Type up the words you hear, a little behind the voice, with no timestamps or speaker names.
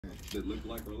that look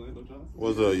like Orlando Johnson.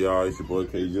 What's up, y'all? It's your boy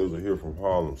K Joseph here from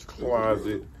Harlem's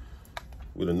Closet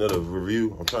with another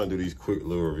review. I'm trying to do these quick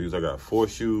little reviews. I got 4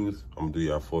 shoes. I'm gonna do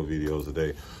y'all 4 videos a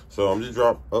day. So I'm just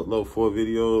upload 4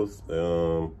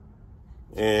 videos,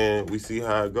 and we see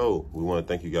how it go. We want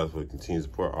to thank you guys for the continued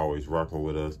support, always rocking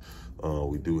with us.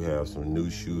 We do have some new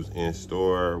shoes in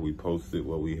store. We posted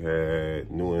what we had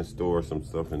new in store, some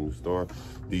stuff in the store.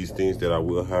 These things that I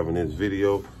will have in this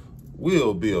video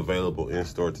will be available in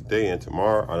store today and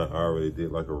tomorrow. I already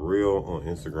did like a reel on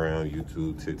Instagram,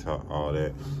 YouTube, TikTok, all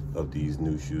that of these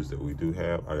new shoes that we do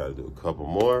have. I got to do a couple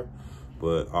more,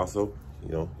 but also, you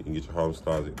know, you can get your Harlem's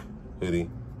Closet hoodie,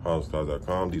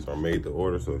 harlemscloset.com. These are made to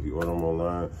order, so if you order them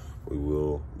online, we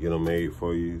will get them made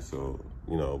for you. So,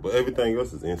 you know, but everything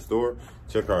else is in store.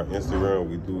 Check our Instagram.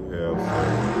 We do have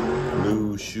some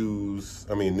new shoes,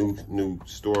 new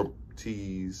store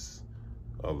tees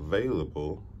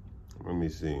available. Let me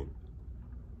see.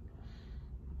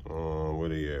 Where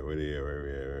they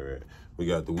at? We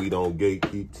got the We Don't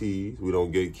Gatekeep tees. We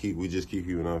don't gatekeep, we just keep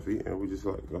you in our feet. And we just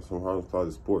got some Harlem's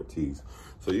Closet sport tees.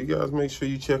 So you guys make sure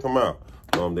you check them out.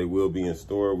 They will be in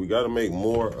store. We got to make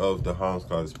more of the Harlem's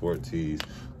Closet sport tees.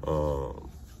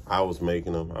 I was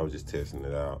making them. I was just testing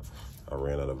it out. I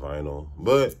ran out of vinyl,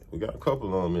 but we got a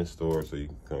couple of them in store, so you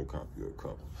can come copy a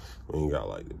couple. We ain't got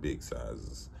like the big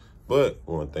sizes. But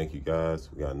I want to thank you guys.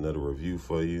 We got another review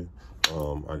for you.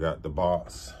 I got the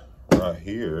box right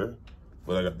here,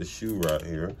 but I got the shoe right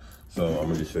here. So I'm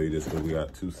going to just show you this because we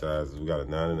got 2 sizes. We got a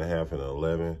 9.5 and an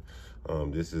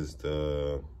 11. This is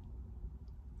the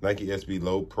Nike SB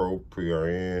Low Pro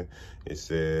Pre-RN. It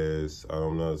says, I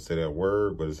don't know how to say that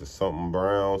word, but it's a something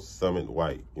brown, summit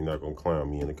white. You're not going to clown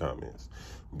me in the comments.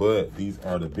 But these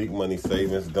are the Big Money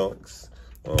Savings Dunks.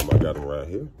 I got them right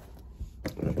here.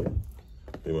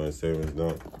 Big Money Savings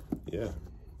Dunk. Yeah.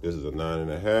 This is a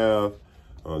 9.5.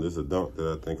 This is a dunk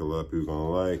that I think a lot of people are going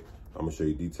to like. I'm going to show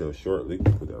you details shortly.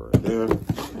 Put that right there.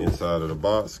 Inside of the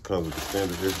box comes with the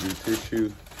standard SB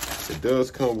tissue. It does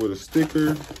come with a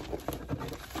sticker.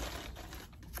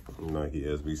 Nike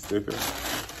SB sticker.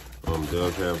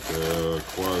 Does have the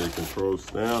quality control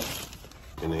stamp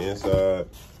in the inside.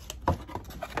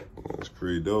 It's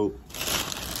pretty dope.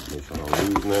 Make sure I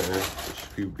don't lose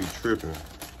nothing. People be tripping.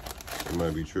 They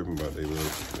might be tripping about their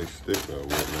sticker or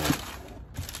whatnot.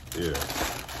 Yeah.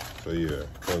 So yeah,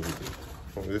 comes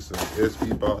with this is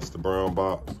SB box, the brown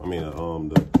box.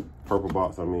 The purple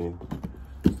box. Still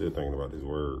thinking about this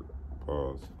word.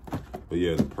 Pause. But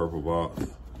yeah, the purple box.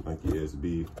 Nike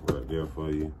SB right there for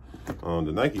you.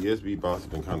 The Nike SB box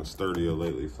has been kind of sturdier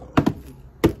lately, so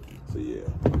yeah.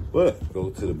 But go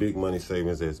to the Big Money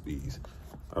Savings SBs.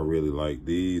 I really like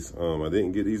these. I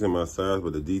didn't get these in my size,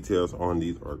 but the details on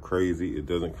these are crazy. It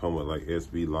doesn't come with like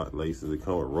SB lot laces. It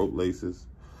comes with rope laces.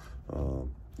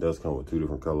 It does come with 2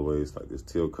 different colorways, like this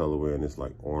teal colorway and this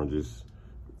like orangish,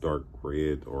 dark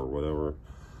red or whatever,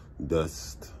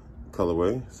 dust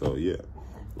colorway. So yeah.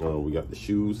 We got the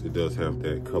shoes. It does have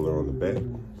that color on the back,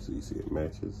 so you see it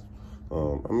matches.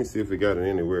 Let me see if we got it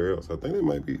anywhere else. I think it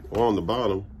might be on the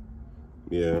bottom.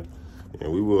 Yeah,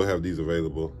 and we will have these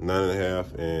available,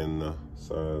 9.5 and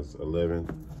size 11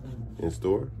 in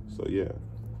store. So yeah,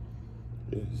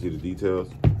 you see the details.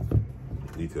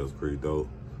 Details pretty dope.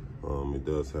 It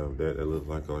does have that. It looks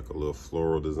like a little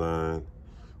floral design.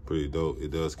 Pretty dope.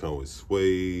 It does come with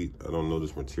suede. I don't know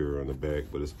this material on the back,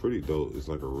 but it's pretty dope. It's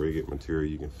like a rigid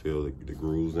material. You can feel the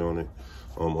grooves on it.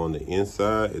 On the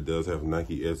inside, it does have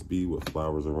Nike SB with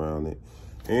flowers around it.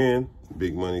 And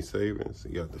Big Money Savings.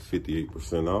 You got the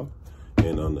 58% off.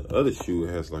 And on the other shoe,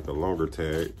 it has like a longer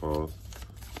tag. It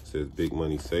says Big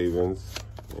Money Savings.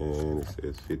 And it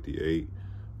says 58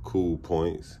 cool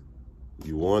points.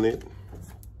 You want it?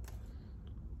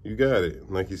 You got it.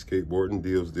 Nike skateboarding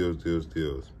deals, deals, deals,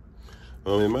 deals.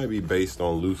 It might be based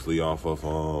on loosely off of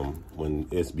when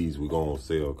SBs would go on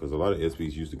sale, because a lot of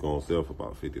SBs used to go on sale for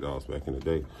about $50 back in the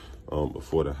day.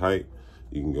 Before the hype,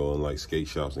 you can go in like skate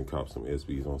shops and cop some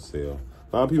SBs on sale.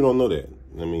 A lot of people don't know that.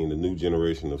 The new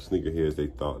generation of sneakerheads, they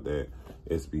thought that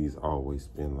SBs always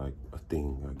been like a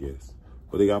thing, I guess.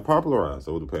 But they got popularized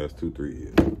over the past 2-3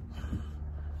 years.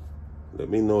 Let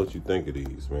me know what you think of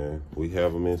these, man. We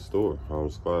have them in store,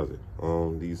 Harlem's Closet.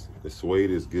 The suede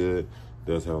is good. It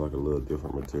does have like a little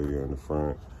different material in the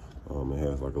front. It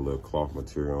has like a little cloth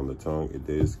material on the tongue. It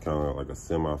is kind of like a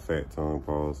semi-fat tongue,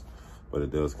 but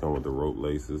it does come with the rope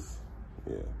laces.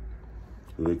 Yeah.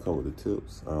 Do they come with the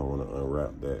tips? I don't want to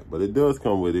unwrap that, but it does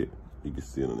come with it. You can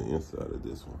see it on the inside of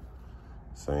this one.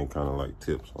 Same kind of like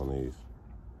tips on these.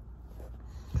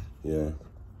 Yeah.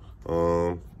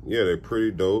 Yeah, they're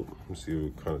pretty dope. Let's see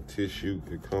what kind of tissue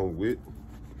it comes with.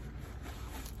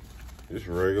 Just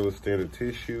regular standard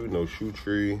tissue, no shoe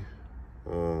tree.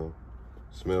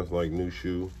 Smells like new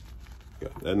shoe.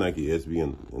 Got that Nike SB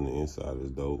in the inside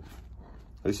is dope.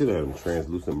 They should have had a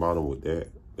translucent bottom with that.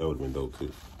 That would have been dope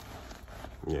too.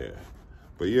 Yeah.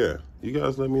 But yeah, you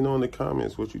guys let me know in the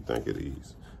comments what you think of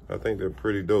these. I think they're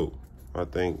pretty dope. I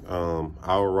think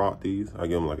I'll rock these. I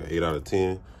give them like an 8 out of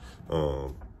 10. I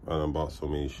done bought so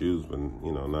many shoes, but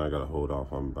you know, now I gotta hold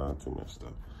off on buying too much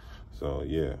stuff. So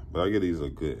yeah, but I give these a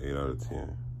good 8 out of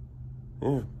 10.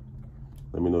 Yeah.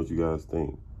 Let me know what you guys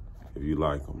think. If you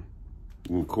like them,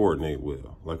 you can coordinate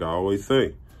well. Like I always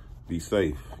say, be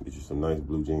safe. Get you some nice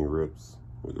blue jean rips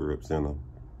with the rips in them.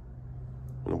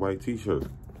 And a white t-shirt.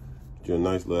 Get you a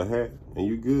nice little hat, and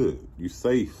you good. You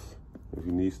safe. If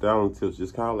you need styling tips,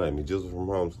 just call at me. Just from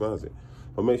Harlem's Closet.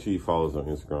 But make sure you follow us on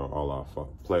Instagram, all our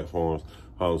platforms.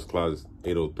 Harlem's Closet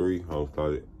 803, Harlem's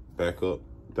Closet Backup,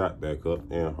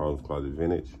 and Harlem's Closet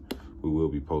Vintage. We will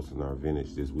be posting our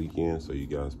vintage this weekend, so you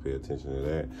guys pay attention to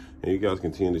that. And you guys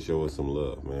continue to show us some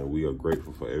love, man. We are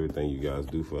grateful for everything you guys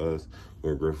do for us.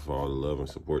 We're grateful for all the love and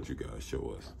support you guys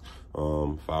show us.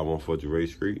 514 Gervais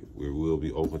Street. We will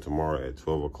be open tomorrow at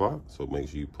 12 o'clock, so make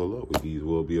sure you pull up. These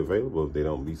will be available if they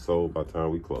don't be sold by the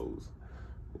time we close.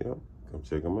 Yep, come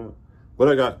check them out. But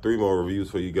I got 3 more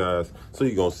reviews for you guys, so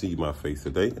you're going to see my face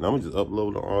today. And I'm going to just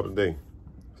upload them all today.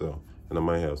 So, and I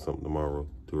might have something tomorrow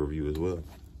to review as well.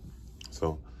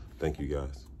 So, thank you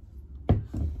guys.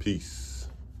 Peace.